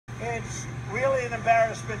It's really an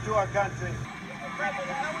embarrassment to our country.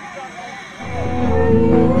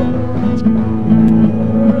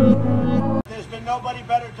 There's been nobody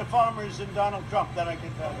better to farmers than Donald Trump, that I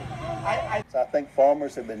can tell you. I think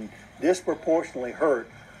farmers have been disproportionately hurt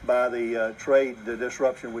by the trade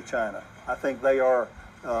disruption with China. I think they are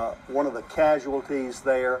one of the casualties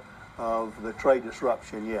there of the trade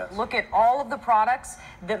disruption, yes. Look at all of the products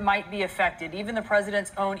that might be affected. Even the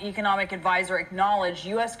president's own economic advisor acknowledged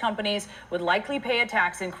U.S. companies would likely pay a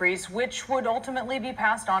tax increase, which would ultimately be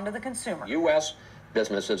passed on to the consumer. U.S.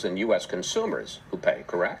 businesses and U.S. consumers who pay,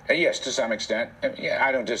 correct? Yes, to some extent. Yeah,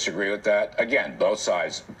 I don't disagree with that. Again, both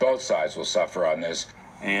sides will suffer on this.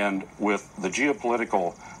 And with the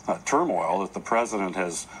geopolitical turmoil that the president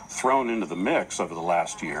has thrown into the mix over the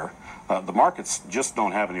last year, the markets just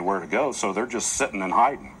don't have anywhere to go, so they're just sitting and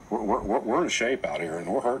hiding. We're in shape out here, and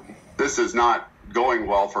we're hurting. This is not going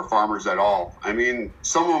well for farmers at all. I mean,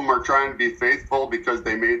 some of them are trying to be faithful because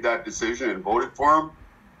they made that decision and voted for him,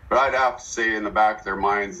 but I'd have to say in the back of their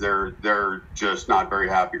minds, they're just not very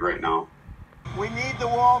happy right now. We need the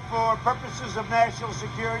wall for purposes of national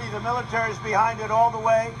security. The military is behind it all the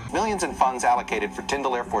way. Millions in funds allocated for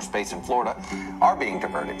Tyndall Air Force Base in Florida are being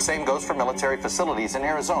diverted. Same goes for military facilities in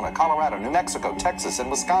Arizona, Colorado, New Mexico, Texas, and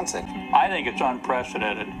Wisconsin. I think it's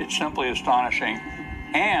unprecedented. It's simply astonishing.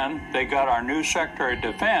 And they got our new Secretary of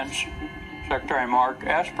Defense, Secretary Mark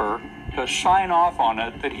Esper, to sign off on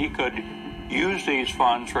it that he could use these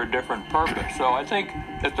funds for a different purpose. So I think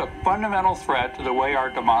it's a fundamental threat to the way our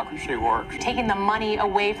democracy works. Taking the money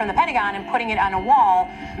away from the Pentagon and putting it on a wall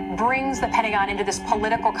brings the Pentagon into this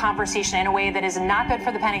political conversation in a way that is not good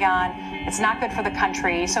for the Pentagon. It's not good for the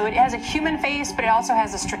country. So it has a human face, but it also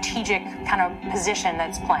has a strategic kind of position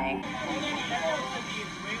that's playing.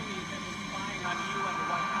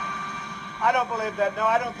 I don't believe that. No,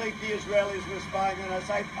 I don't think the Israelis were spying on us.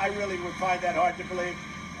 I really would find that hard to believe.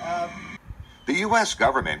 The U.S.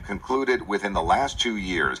 government concluded within the last 2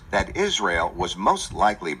 years that Israel was most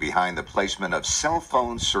likely behind the placement of cell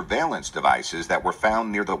phone surveillance devices that were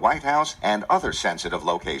found near the White House and other sensitive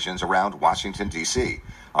locations around Washington, D.C.,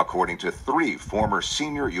 according to 3 former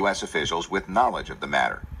senior U.S. officials with knowledge of the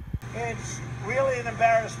matter. It's really an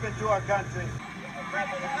embarrassment to our country.